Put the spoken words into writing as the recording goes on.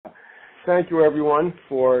Thank you, everyone,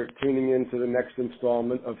 for tuning in to the next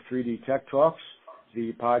installment of 3D Tech Talks,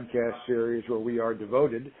 the podcast series where we are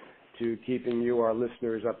devoted to keeping you, our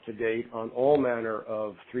listeners, up to date on all manner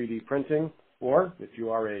of 3D printing, or, if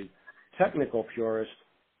you are a technical purist,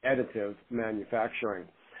 additive manufacturing.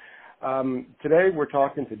 Today, we're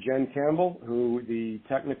talking to Jen Campbell, who the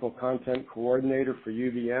technical content coordinator for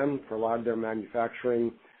UVM for a lot of their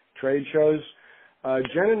manufacturing trade shows.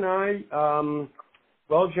 Jen and I,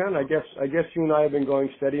 well, Jen, I guess you and I have been going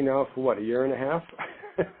steady now for what, a year and a half?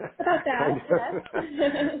 About that,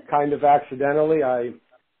 yes. Kind of accidentally. I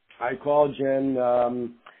called Jen, I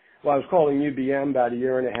was calling UVM about a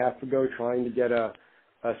year and a half ago trying to get a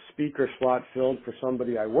speaker slot filled for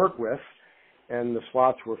somebody I work with, and the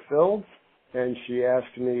slots were filled, and she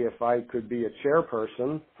asked me if I could be a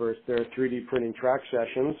chairperson for their 3D printing track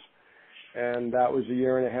sessions, and that was a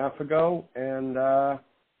year and a half ago, and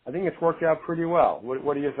I think it's worked out pretty well.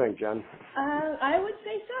 What do you think, Jen? I would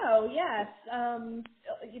say so, yes.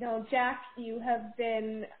 Jack, you have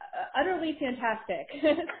been utterly fantastic.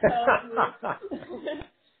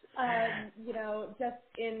 Just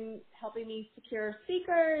in helping me secure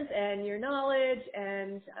speakers and your knowledge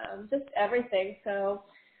and just everything. So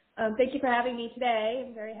thank you for having me today.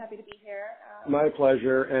 I'm very happy to be here. My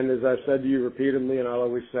pleasure. And as I've said to you repeatedly, and I'll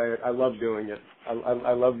always say it, I love doing it.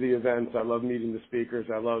 I love the events. I love meeting the speakers.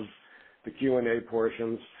 I love the Q&A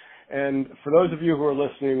portions. And for those of you who are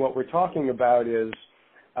listening, what we're talking about is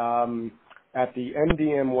at the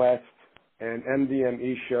MDM West and MDM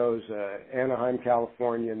East shows, Anaheim,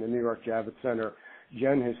 California, and the New York Javits Center,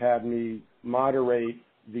 Jen has had me moderate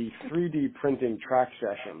the 3D printing track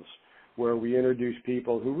sessions where we introduce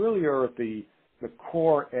people who really are at the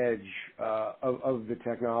core edge of the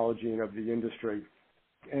technology and of the industry.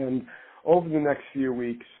 And over the next few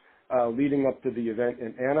weeks, leading up to the event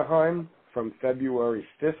in Anaheim from February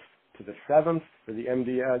 5th to the 7th for the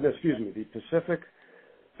the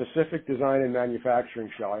Pacific Design and Manufacturing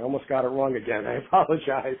Show. I almost got it wrong again. I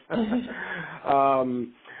apologize.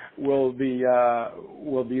 We'll be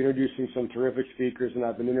introducing some terrific speakers, and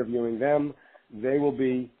I've been interviewing them. They will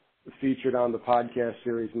be featured on the podcast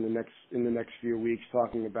series in the next few weeks,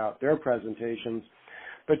 talking about their presentations.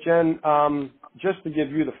 But Jen, just to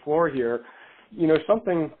give you the floor here, here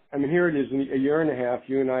it is, a year and a half.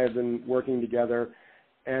 You and I have been working together.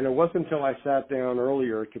 And it wasn't until I sat down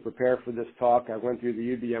earlier to prepare for this talk, I went through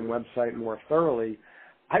the UVM website more thoroughly.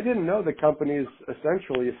 I didn't know the company is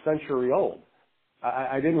essentially a century old.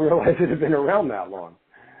 I didn't realize it had been around that long.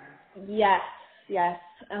 Yes.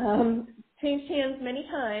 Changed hands many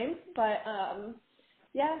times, but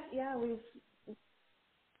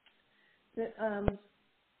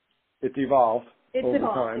it's evolved over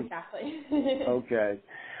time. Exactly. Okay.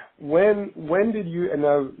 When did you, and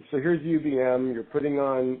now, so here's UVM, you're putting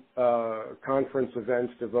on conference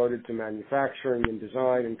events devoted to manufacturing and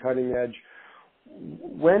design and cutting edge.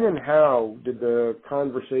 When and how did the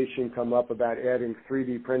conversation come up about adding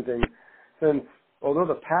 3D printing? Since, although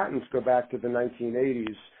the patents go back to the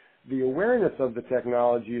 1980s, the awareness of the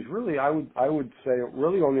technology is really, I would say,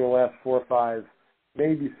 really only the last 4 or 5,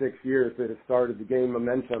 maybe 6 years that it started to gain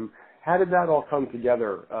momentum. How did that all come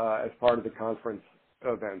together as part of the conference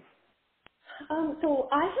events? So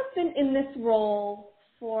I have been in this role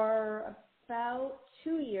for about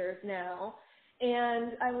 2 years now,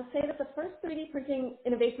 and I will say that the first 3D Printing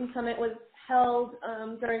Innovation Summit was held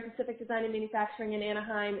during Pacific Design and Manufacturing in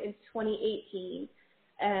Anaheim in 2018,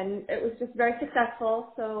 and it was just very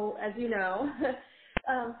successful, so as you know.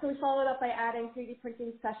 So we followed up by adding 3D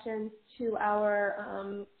printing sessions to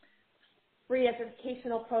our free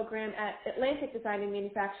educational program at Atlantic Design and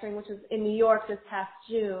Manufacturing, which was in New York this past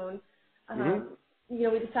June.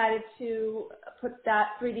 We decided to put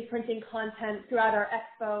that 3D printing content throughout our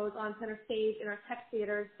expos, on center stage, in our tech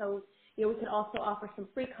theaters, so we could also offer some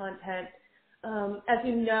free content. As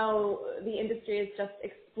you know, the industry is just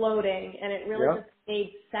exploding, and it really just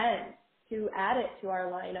made sense to add it to our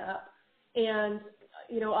lineup. And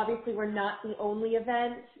obviously we're not the only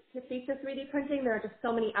event to feature 3D printing. There are just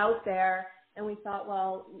so many out there, and we thought,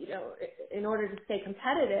 well, in order to stay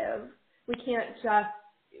competitive, we can't just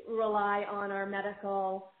rely on our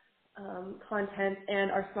medical content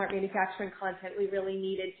and our smart manufacturing content. We really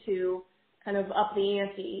needed to kind of up the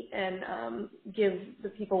ante and give the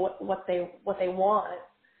people what they want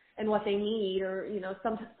and what they need, or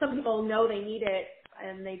some people know they need it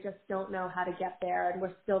and they just don't know how to get there, and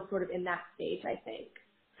we're still sort of in that stage, I think.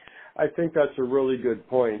 I think that's a really good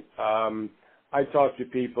point. I talk to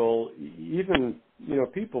people, even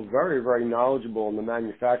people very, very knowledgeable in the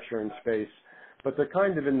manufacturing space, but they're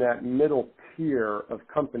kind of in that middle tier of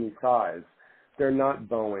company size. they're not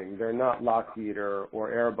Boeing, they're not Lockheed or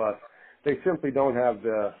Airbus. They simply don't have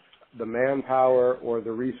the manpower or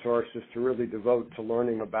the resources to really devote to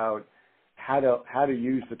learning about how to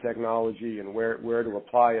use the technology and where to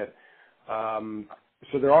apply it.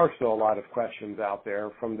 So there are still a lot of questions out there,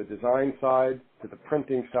 from the design side to the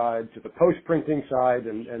printing side to the post-printing side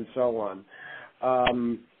and so on.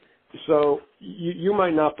 So you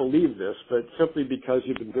might not believe this, but simply because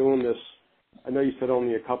you've been doing this, I know you said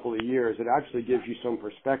only a couple of years, it actually gives you some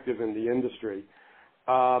perspective in the industry.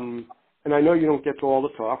 And I know you don't get to all the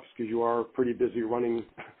talks because you are pretty busy running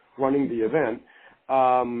the event,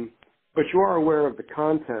 but you are aware of the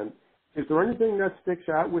content. Is there anything that sticks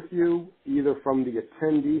out with you, either from the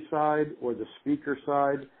attendee side or the speaker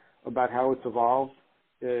side, about how it's evolved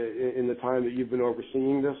in the time that you've been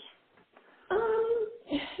overseeing this?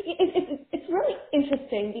 It's really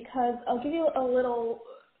interesting because I'll give you a little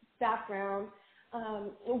background.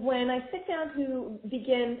 When I sit down to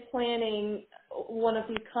begin planning one of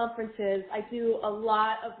these conferences, I do a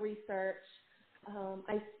lot of research.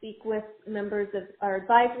 I speak with members of our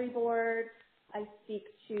advisory board. I speak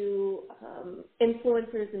to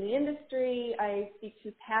influencers in the industry. I speak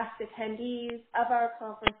to past attendees of our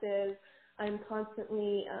conferences. I'm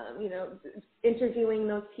constantly, interviewing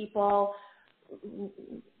those people,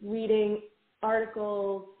 reading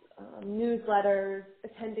articles, newsletters,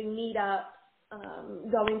 attending meetups,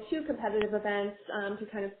 going to competitive events to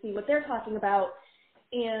kind of see what they're talking about.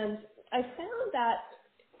 And I found that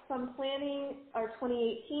from planning our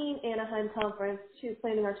 2018 Anaheim conference to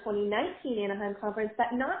planning our 2019 Anaheim conference,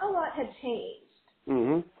 that not a lot had changed.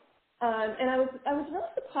 Mm-hmm. And I was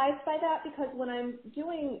really surprised by that, because when I'm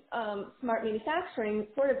doing smart manufacturing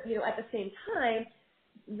sort of, at the same time,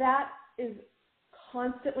 that is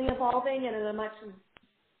constantly evolving and at a much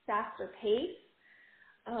faster pace.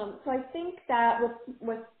 So I think that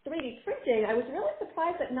with 3D printing, I was really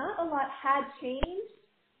surprised that not a lot had changed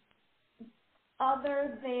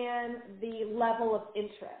other than the level of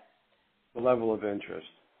interest. The level of interest.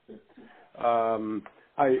 And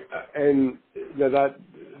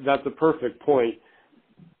that's a perfect point.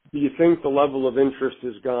 Do you think the level of interest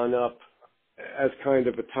has gone up as kind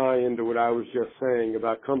of a tie into what I was just saying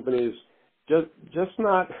about companies just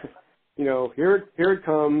not, here it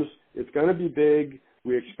comes, it's going to be big,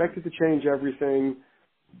 we expect it to change everything,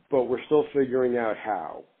 but we're still figuring out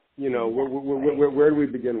how. Where do we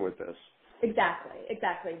begin with this?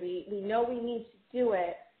 Exactly. We know we need to do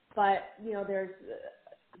it, but there's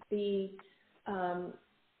the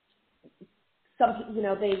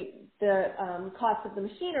cost of the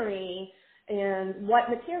machinery, and what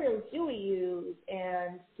materials do we use,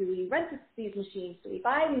 and do we rent these machines? Do we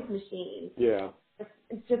buy these machines? Yeah.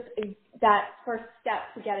 It's just that first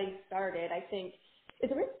step to getting started, I think,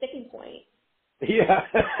 is a real sticking point. Yeah.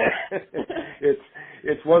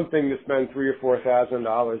 It's one thing to spend $3,000 or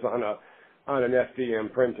 $4,000 on an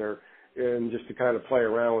FDM printer and just to kind of play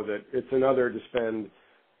around with it. It's another to spend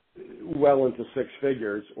well into six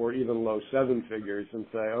figures or even low seven figures and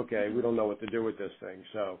say, okay, we don't know what to do with this thing.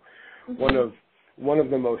 So one of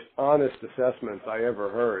the most honest assessments I ever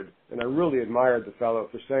heard, and I really admired the fellow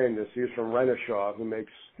for saying this. He was from Renishaw, who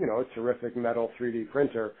makes, a terrific metal 3D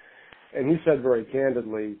printer. And he said very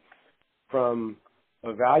candidly, from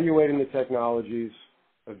evaluating the technologies,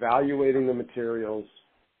 evaluating the materials,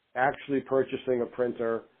 actually purchasing a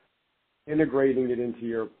printer, integrating it into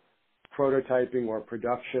your prototyping or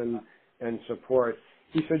production and support,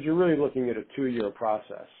 he said you're really looking at a 2-year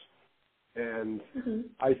process. And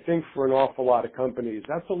I think for an awful lot of companies,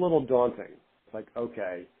 that's a little daunting. It's like,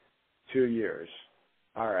 okay, 2 years.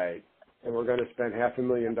 All right. And we're going to spend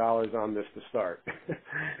 $500,000 on this to start.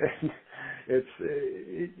 And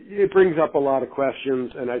it brings up a lot of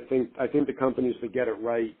questions, and I think the companies that get it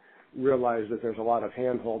right realize that there's a lot of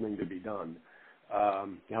hand-holding to be done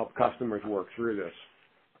to help customers work through this.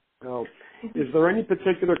 Now, is there any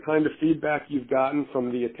particular kind of feedback you've gotten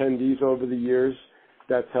from the attendees over the years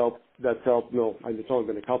that's helped, no, it's only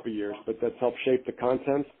been a couple of years, but that's helped shape the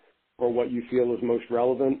content or what you feel is most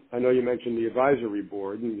relevant? I know you mentioned the advisory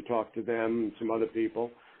board, and you talked to them and some other people.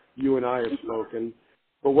 You and I have spoken.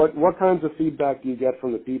 But what kinds of feedback do you get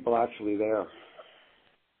from the people actually there?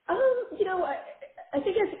 I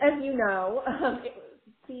think as you know,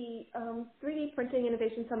 the 3D Printing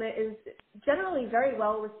Innovation Summit is generally very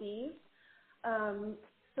well received.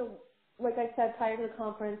 So like I said prior to the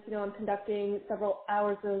conference, I'm conducting several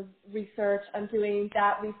hours of research. I'm doing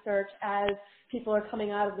that research as people are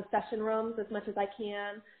coming out of the session rooms as much as I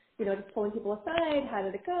can, just pulling people aside, how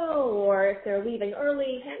did it go? Or if they're leaving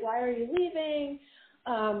early, hey, why are you leaving?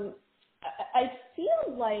 I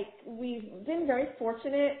feel like we've been very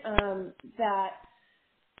fortunate that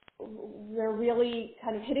we're really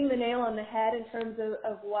kind of hitting the nail on the head in terms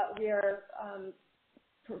of what we are,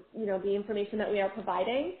 the information that we are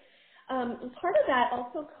providing. Part of that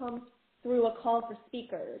also comes through a call for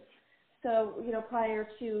speakers. So, prior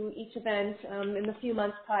to each event, in the few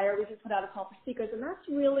months prior, we do put out a call for speakers, and that's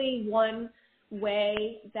really one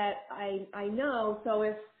way that I know. So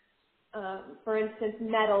if, for instance,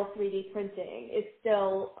 metal 3D printing is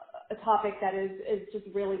still a topic that is just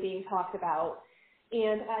really being talked about.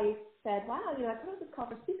 And I said, wow, I put out this call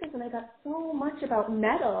for speakers and I got so much about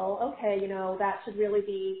metal. Okay, that should really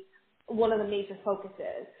be one of the major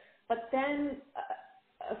focuses. But then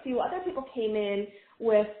a few other people came in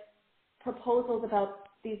with proposals about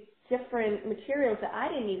these different materials that I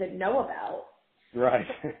didn't even know about. Right.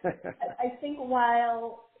 I think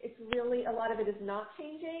while it's really, a lot of it is not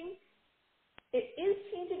changing, it is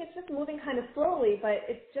changing. It's just moving kind of slowly, but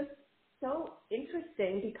it's just so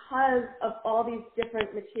interesting because of all these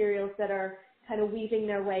different materials that are kind of weaving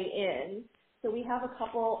their way in. So we have a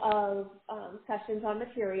couple of sessions on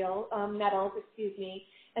metals,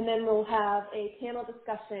 and then we'll have a panel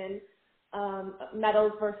discussion,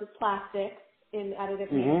 metals versus plastics in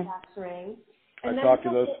additive manufacturing. And I talked to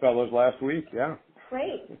those fellows last week, yeah.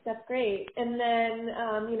 Great, that's great. And then,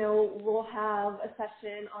 we'll have a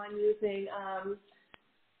session on using,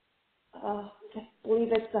 I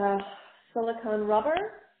believe it's silicone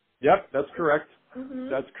rubber. Yep, that's correct. Mm-hmm.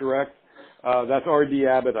 That's correct. That's R.D.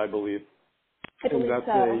 Abbott, I believe. I believe and that's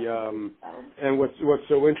so. And what's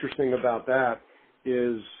so interesting about that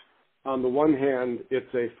is, on the one hand,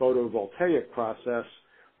 it's a photovoltaic process,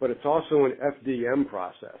 but it's also an FDM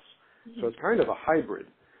process. Mm-hmm. So it's kind of a hybrid.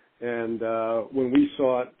 And when we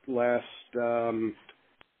saw it last,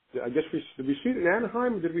 I guess did we see it in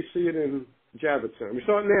Anaheim or did we see it in Javits Center? We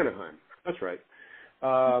saw it in Anaheim. That's right.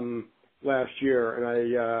 Last year,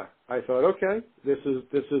 and I thought, okay, this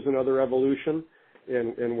is another evolution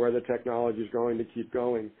in where the technology is going to keep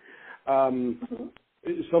going.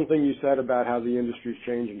 Something you said about how the industry is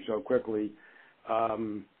changing so quickly.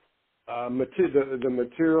 The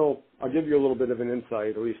material, I'll give you a little bit of an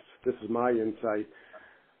insight, at least this is my insight.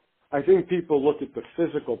 I think people look at the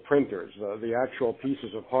physical printers, the actual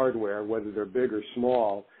pieces of hardware, whether they're big or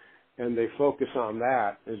small, and they focus on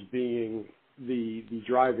that as being the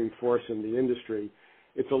driving force in the industry.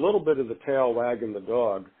 It's a little bit of the tail wagging the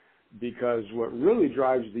dog, because what really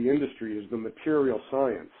drives the industry is the material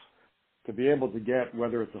science. To be able to get,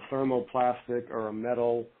 whether it's a thermoplastic or a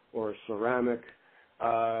metal or a ceramic,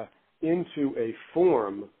 into a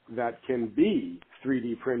form that can be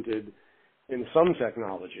 3D printed in some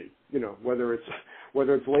technology, whether it's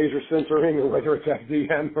laser sintering or whether it's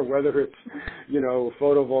FDM or whether it's,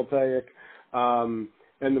 photovoltaic.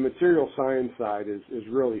 And the material science side is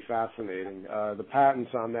really fascinating. The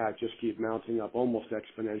patents on that just keep mounting up almost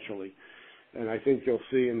exponentially. And I think you'll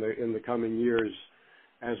see in the coming years,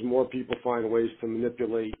 as more people find ways to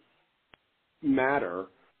manipulate matter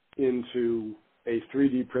into a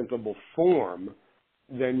 3D printable form,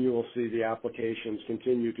 then you will see the applications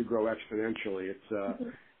continue to grow exponentially.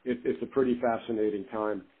 It's a pretty fascinating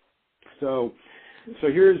time. So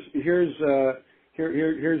here's the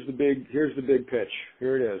big pitch.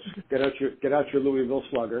 Here it is. Get out your Louisville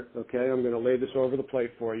Slugger. Okay, I'm going to lay this over the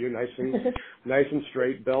plate for you, nice and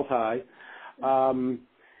straight, belt high.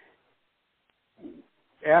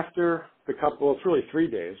 After it's really 3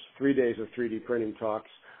 days of 3D printing talks.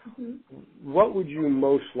 Mm-hmm. What would you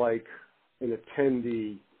most like an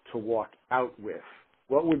attendee to walk out with?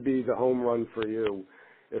 What would be the home run for you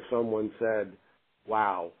if someone said,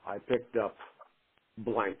 wow, I picked up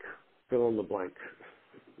blank, fill in the blank?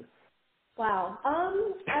 Wow.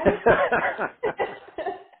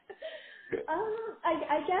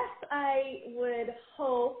 I guess I would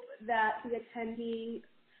hope that the attendee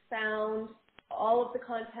found all of the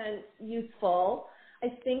content useful. I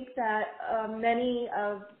think that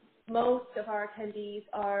most of our attendees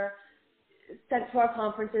are sent to our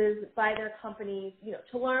conferences by their companies,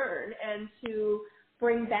 to learn and to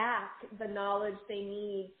bring back the knowledge they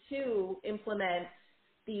need to implement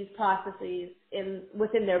these processes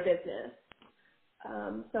within their business.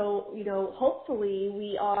 So, hopefully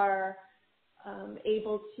we are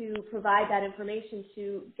able to provide that information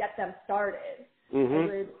to get them started.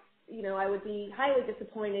 Mm-hmm. I would be highly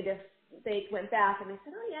disappointed if they went back and they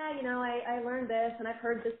said, oh yeah, I learned this and I've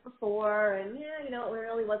heard this before, and yeah, it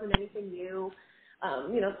really wasn't anything new.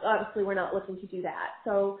 Obviously we're not looking to do that.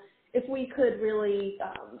 So if we could really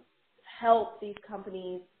help these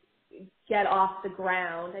companies get off the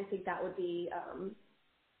ground, I think that would be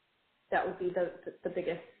the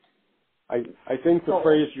biggest I think the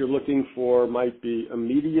phrase you're looking for might be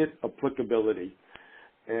immediate applicability,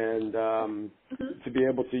 and to be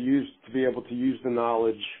able to use the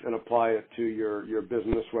knowledge and apply it to your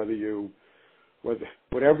business, whatever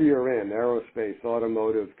you're in, aerospace,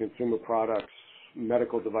 automotive, consumer products,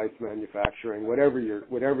 medical device manufacturing, whatever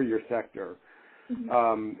your sector.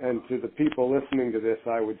 And to the people listening to this,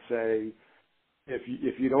 I would say,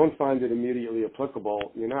 if you don't find it immediately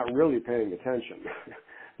applicable, you're not really paying attention,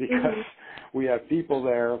 because we have people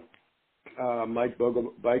there, Mike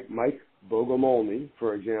Bogomolny,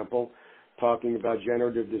 for example, talking about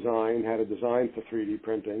generative design, how to design for 3D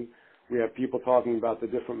printing. We have people talking about the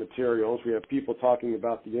different materials. We have people talking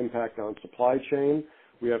about the impact on supply chain.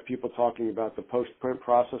 We have people talking about the post-print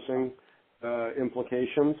processing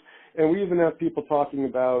implications, and we even have people talking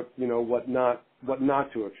about what not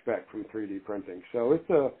to expect from 3D printing. So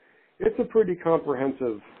it's a pretty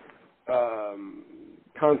comprehensive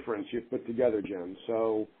conference you've put together, Jen.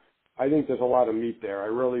 So I think there's a lot of meat there. I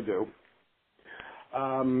really do.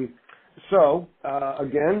 Again,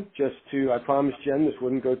 I promised Jen this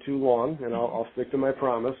wouldn't go too long, and I'll stick to my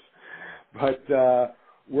promise. But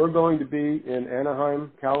we're going to be in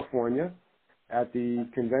Anaheim, California, at the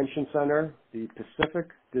Convention Center, the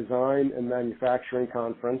Pacific Design and Manufacturing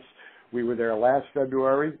Conference. We were there last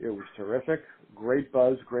February. It was terrific, great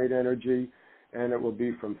buzz, great energy, and it will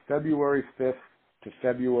be from February 5th to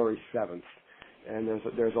February 7th. And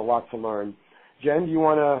there's a lot to learn. Jen, do you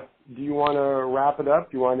want to wrap it up?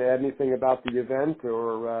 Do you want to add anything about the event,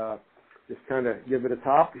 or just kind of give it a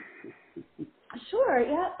top? Sure,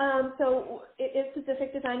 yeah. So it is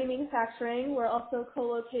Pacific Design and Manufacturing. We're also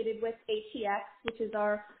co-located with ATX, which is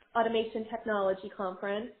our Automation Technology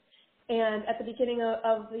Conference. And at the beginning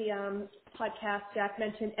of the podcast, Jack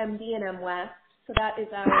mentioned MD&M West. So that is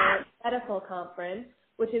our medical conference,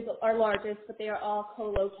 which is our largest, but they are all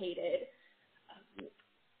co-located.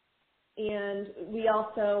 And we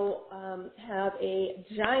also have a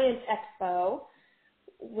giant expo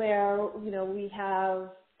where, we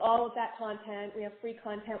have all of that content. We have free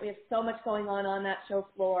content. We have so much going on that show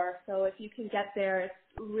floor. So if you can get there, it's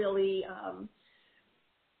really,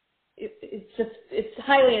 it's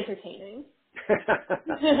highly entertaining.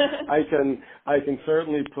 I can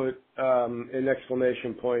certainly put an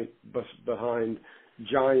exclamation point behind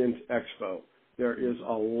Giant Expo. There is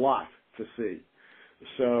a lot to see.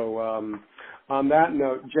 So on that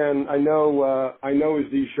note, Jen, I know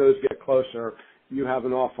as these shows get closer, you have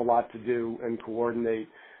an awful lot to do and coordinate.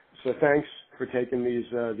 So thanks for taking these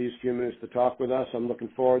few minutes to talk with us. I'm looking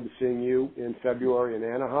forward to seeing you in February in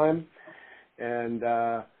Anaheim. And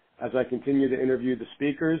as I continue to interview the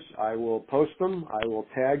speakers, I will post them, I will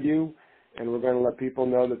tag you, and we're going to let people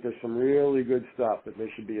know that there's some really good stuff that they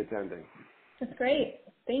should be attending. That's great.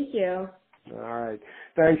 Thank you. All right.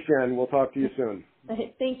 Thanks, Jen. We'll talk to you soon.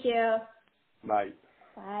 Thank you. Bye.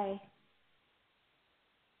 Bye.